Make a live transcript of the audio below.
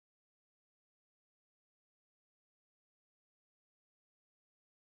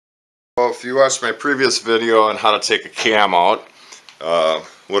Well, if you watched my previous video on how to take a cam out,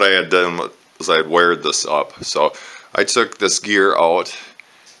 what I had done was I had wired this up. So I took this gear out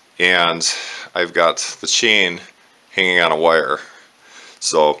and I've got the chain hanging on a wire.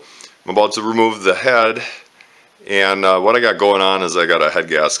 So I'm about to remove the head, and what I got going on is I got a head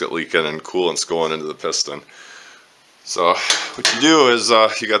gasket leaking and coolant's going into the piston. So what you do is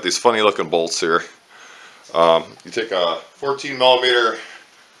you got these funny looking bolts here. You take a 14 millimeter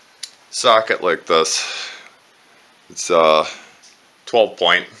socket like this. It's 12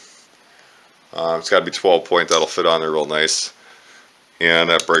 point. It's got to be 12 point. That'll fit on there real nice, and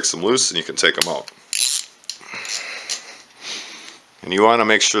that breaks them loose and you can take them out. And you want to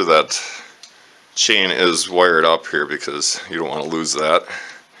make sure that chain is wired up here because you don't want to lose that,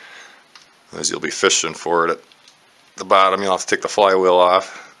 as you'll be fishing for it at the bottom. You'll have to take the flywheel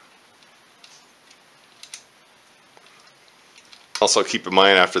off. Also keep in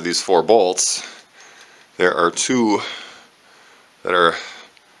mind, after these 4 bolts, there are 2 that are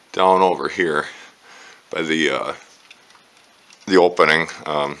down over here by the opening.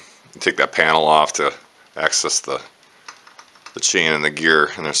 You take that panel off to access the chain and the gear,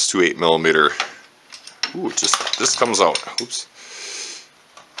 and there's 2 8 millimeter. Ooh, this comes out. Oops.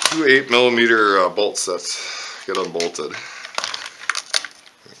 2 8 millimeter bolts that get unbolted.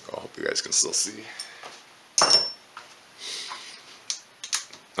 I hope you guys can still see.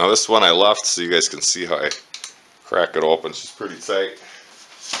 Now this one I left so you guys can see how I crack it open. It's just pretty tight.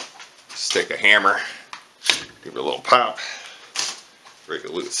 Just take a hammer, give it a little pop, break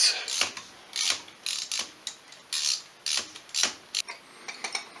it loose.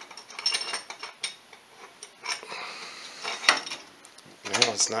 No,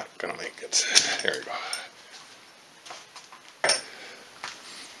 it's not gonna make it. There we go.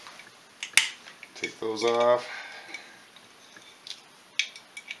 Take those off.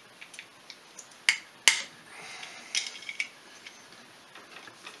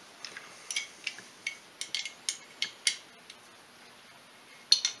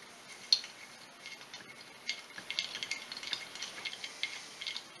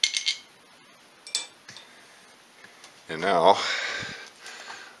 And now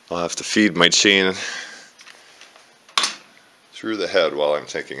I'll have to feed my chain through the head while I'm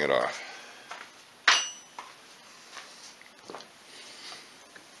taking it off.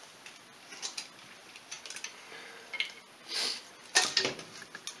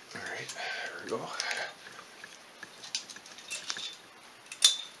 Alright, there we go.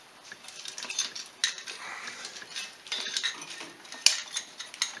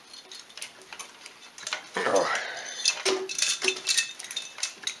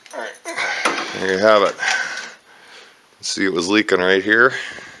 There you have it. See, it was leaking right here. You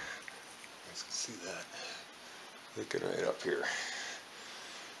guys can see that. Leaking right up here.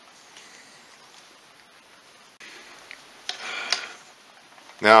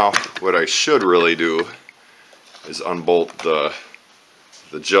 Now, what I should really do is unbolt the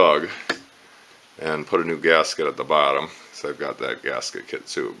jug and put a new gasket at the bottom. So I've got that gasket kit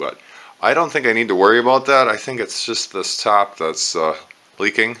too. But I don't think I need to worry about that. I think it's just this top that's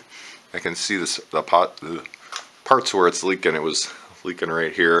leaking. I can see the parts where it's leaking. It was leaking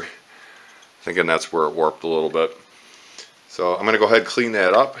right here. Thinking that's where it warped a little bit. So I'm going to go ahead and clean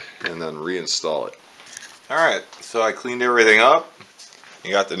that up and then reinstall it. Alright, so I cleaned everything up.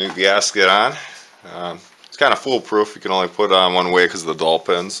 You got the new gasket on. It's kind of foolproof. You can only put it on one way because of the dowel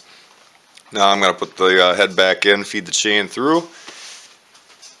pins. Now I'm going to put the head back in, feed the chain through,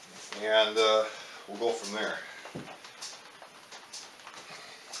 and we'll go from there.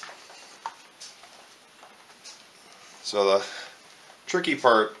 So the tricky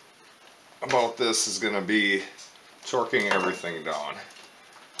part about this is going to be torquing everything down.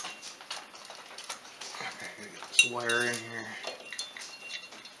 Okay, get this wire in here.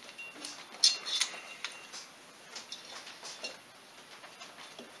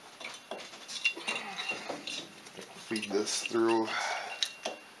 Feed this through. Make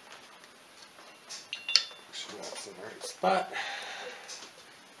sure that's in the right spot.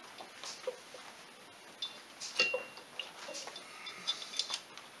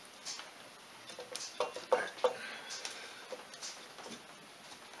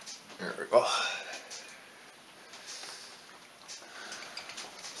 There we go.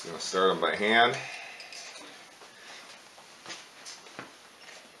 So I'm going to start them by hand.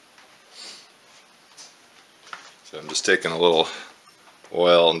 So I'm just taking a little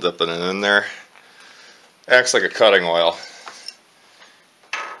oil and dipping it in there. Acts like a cutting oil.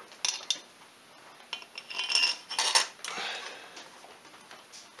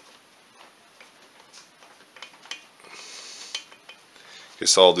 Okay,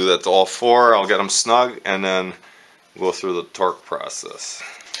 so I'll do that to all four. I'll get them snug and then go through the torque process.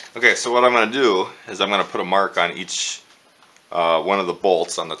 Okay, so what I'm going to do is I'm going to put a mark on each one of the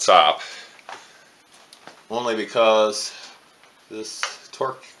bolts on the top. Only because this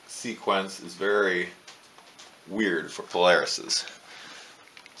torque sequence is very weird for Polarises.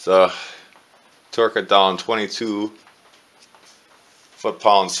 So torque it down 22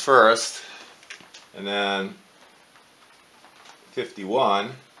 foot-pounds first, and then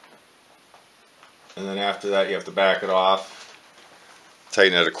 51, and then after that you have to back it off,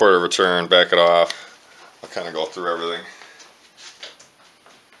 tighten it a quarter of a turn, back it off. I'll kind of go through everything.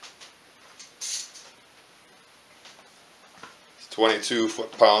 It's 22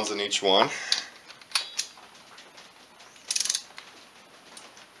 foot-pounds in each one.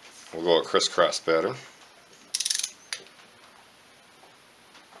 We'll go a crisscross pattern.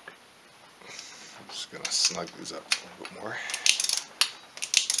 I'm just going to snug these up a little bit more.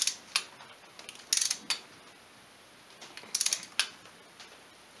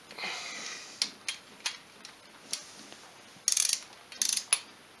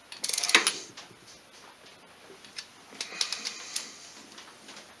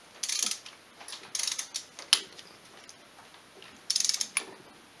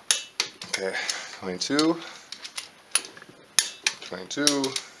 Okay, 22, 22.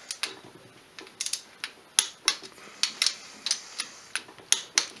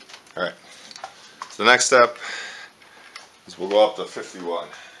 All right, so the next step is we'll go up to 51.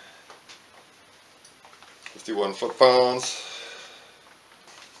 51 foot-pounds.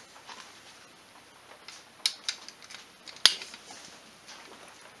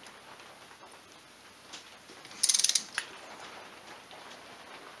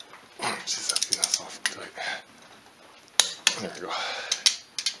 Jeez, I think that's off tight. There we go.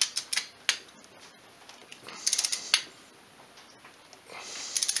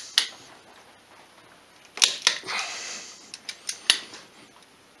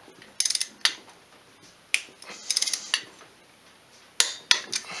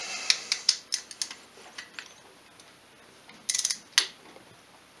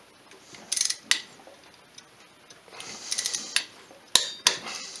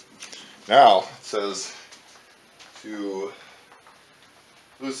 Now it says to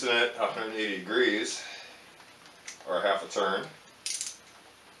loosen it 180 degrees or half a turn,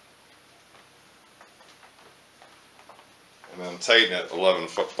 and then tighten it 11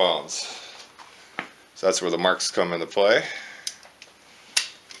 foot-pounds. So that's where the marks come into play.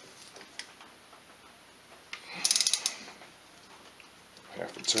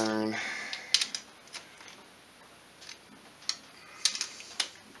 Half a turn.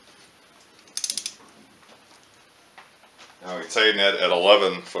 Now we tighten it at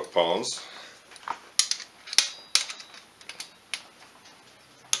 11 foot-pounds.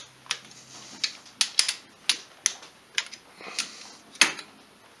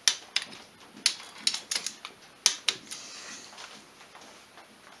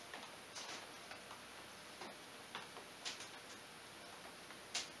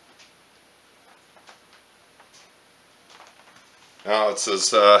 Now it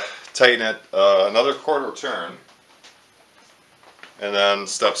says tighten it another quarter turn. And then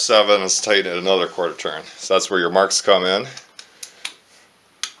step 7 is tighten it another quarter turn. So that's where your marks come in.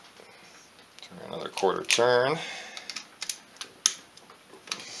 Turn another quarter turn.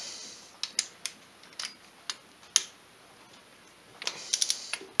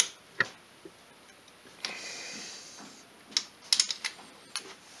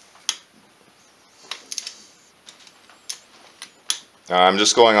 Now I'm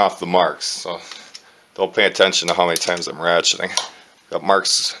just going off the marks, so don't pay attention to how many times I'm ratcheting. Got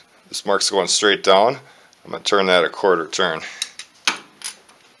marks, this mark's going straight down. I'm going to turn that a quarter turn.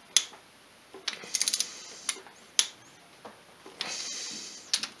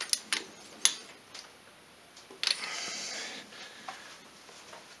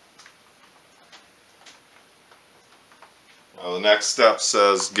 Now the next step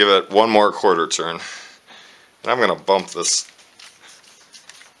says give it one more quarter turn. And I'm going to bump this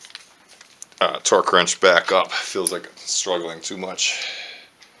torque wrench back up. Feels like it's struggling too much.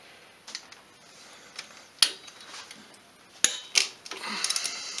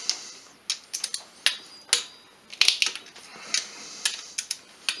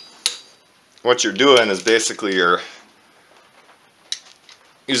 What you're doing is basically you're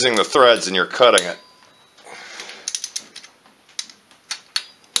using the threads and you're cutting it.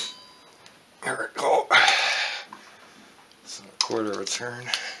 There we go. So a quarter of a turn.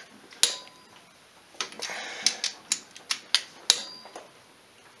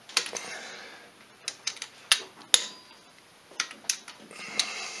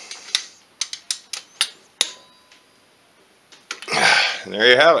 And there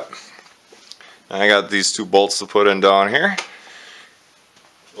you have it. I got these 2 bolts to put in down here.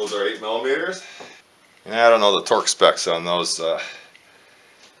 Those are 8mm. And I don't know the torque specs on those. Got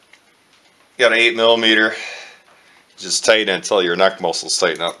an 8mm. Just tighten it until your neck muscles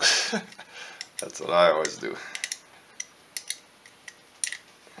tighten up. That's what I always do.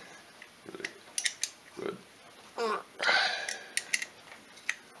 Good.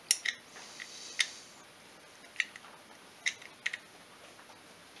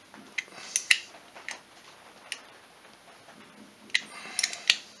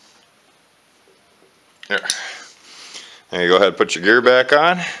 There. Now you go ahead and put your gear back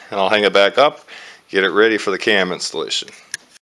on, and I'll hang it back up, get it ready for the cam installation.